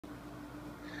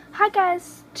Hi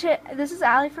guys, this is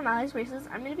Allie from Allie's Bracelets.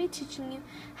 I'm going to be teaching you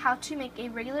how to make a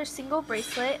regular single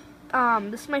bracelet.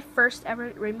 This is my first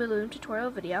ever rainbow loom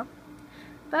tutorial video.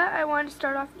 But I wanted to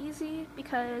start off easy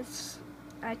because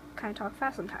I kind of talk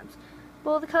fast sometimes.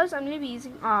 Well, the colors I'm going to be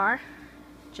using are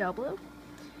gel blue,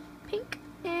 pink,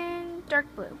 and dark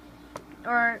blue,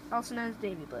 or also known as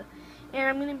navy blue. And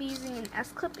I'm going to be using an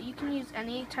S-clip, but you can use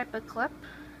any type of clip.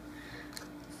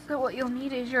 So what you'll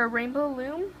need is your rainbow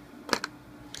loom,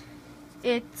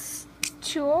 its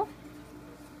tool,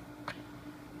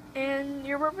 and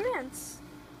your rubber bands.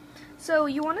 So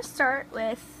you want to start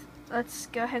with, let's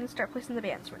go ahead and start placing the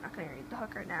bands. We're not going to read the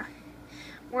hook right now.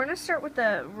 We're going to start with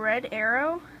the red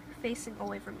arrow facing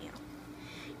away from you.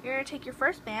 You're going to take your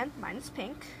first band, mine is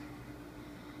pink.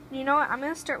 And you know what, I'm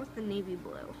going to start with the navy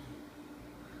blue.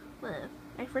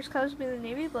 My first color is going to be the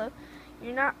navy blue.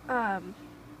 You're not,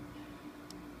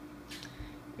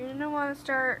 you're going to want to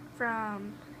start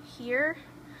from here,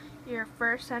 your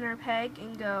first center peg,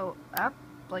 and go up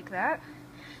like that.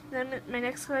 Then my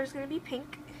next color is going to be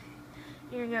pink.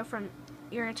 You're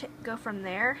going to go from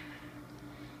there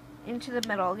into the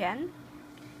middle again.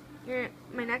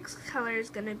 My next color is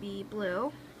going to be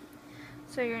blue.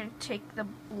 So you're going to take the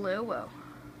blue,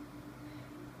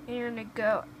 and you're going to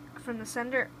go from the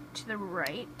center to the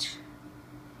right,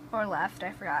 or left,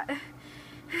 I forgot.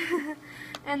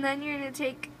 And then you're going to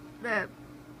take the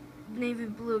navy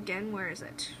blue again. Where is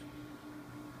it?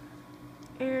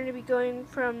 And you're going to be going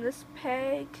from this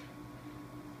peg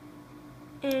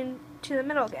into the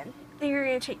middle again. Then you're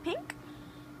going to take pink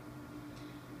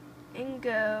and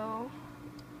go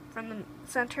from the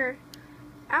center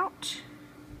out.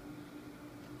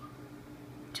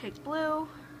 Take blue,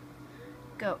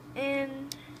 go in,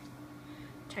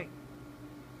 take,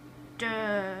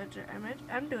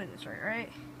 I'm doing this right?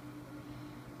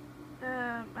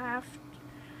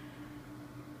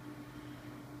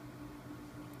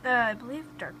 I believe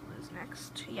dark blue is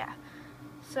next. Yeah.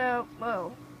 So,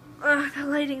 the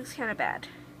lighting's kind of bad.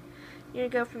 You're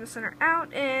going to go from the center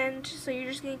out, and so you're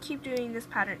just going to keep doing this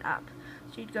pattern up.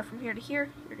 So you'd go from here to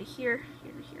here, here to here,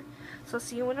 here to here. So I'll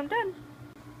see you when I'm done.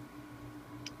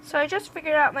 So I just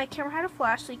figured out my camera had a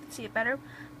flash so you can see it better,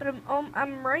 but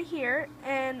I'm right here,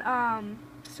 and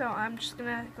so I'm just going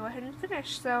to go ahead and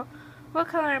finish. So what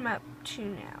color am I up to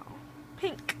now?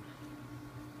 Pink.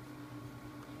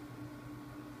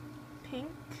 Pink.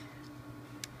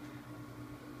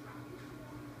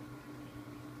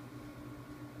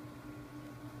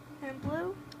 And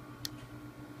blue.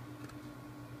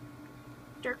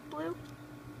 Dark blue.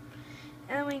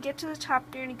 And then when you get to the top,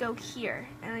 you're going to go here,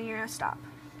 and then you're going to stop.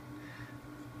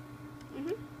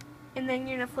 And then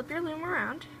you're going to flip your loom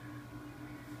around,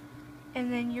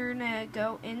 and then you're going to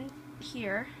go in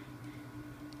here,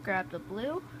 grab the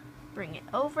blue, bring it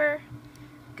over,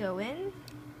 go in,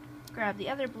 grab the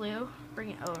other blue,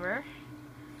 bring it over,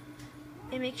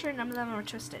 and make sure none of them are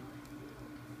twisted.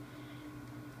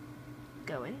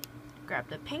 Go in, grab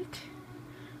the pink,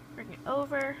 bring it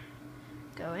over,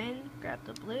 go in, grab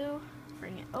the blue,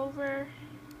 bring it over,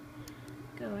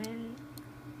 go in,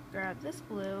 grab this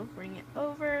blue, bring it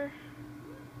over.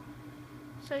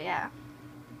 So yeah,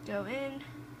 go in,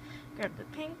 grab the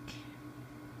pink,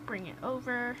 bring it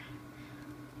over,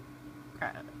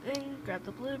 grab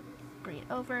the blue, bring it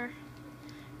over,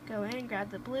 go in, grab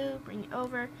the blue, bring it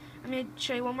over. I'm going to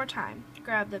show you one more time.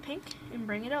 Grab the pink and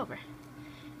bring it over.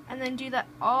 And then do that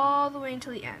all the way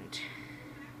until the end.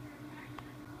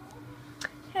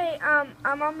 Hey, I'm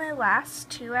on my last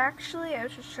two actually. I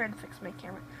was just trying to fix my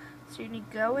camera. So you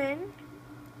need to go in,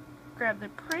 grab the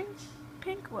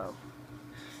pink,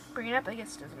 bring it up, I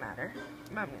guess it doesn't matter.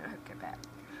 I'm going to hook it back.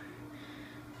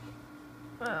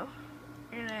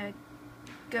 You're going to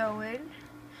go in,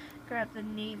 grab the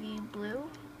navy blue,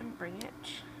 and bring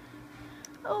it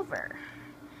over.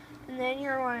 And then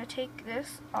you're going to take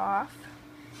this off,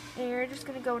 and you're just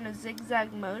going to go in a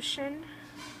zigzag motion.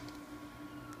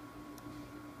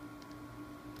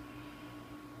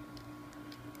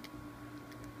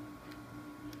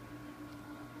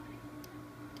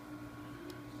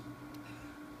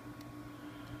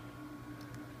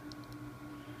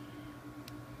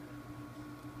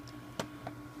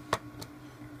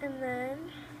 And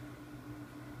then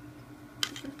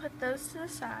you can put those to the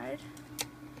side.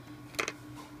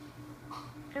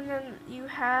 And then you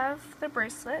have the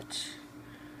bracelet,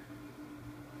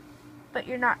 but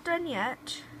you're not done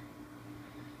yet.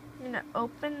 You're going to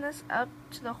open this up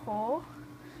to the hole,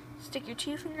 stick your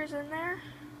 2 fingers in there,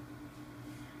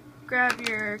 grab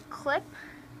your clip,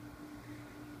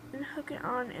 and hook it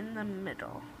on in the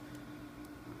middle.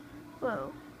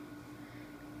 If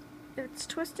it's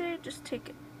twisted, just take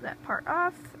it that part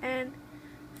off and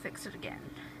fix it again.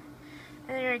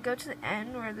 And then you're going to go to the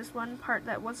end where this one part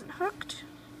that wasn't hooked.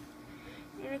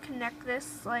 You're going to connect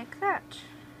this like that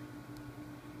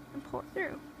and pull it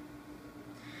through.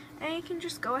 And you can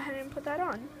just go ahead and put that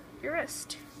on your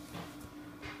wrist.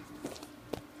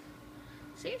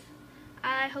 See?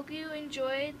 I hope you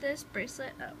enjoyed this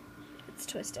bracelet. Oh, it's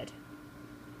twisted.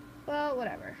 Well,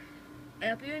 whatever. I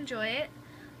hope you enjoy it.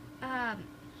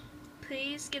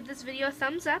 Please give this video a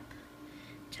thumbs up.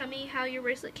 Tell me how your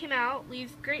bracelet came out.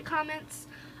 Leave great comments.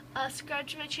 Subscribe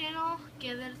to my channel.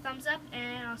 Give it a thumbs up.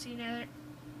 And I'll see you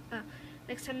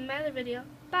next time in my other video.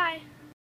 Bye!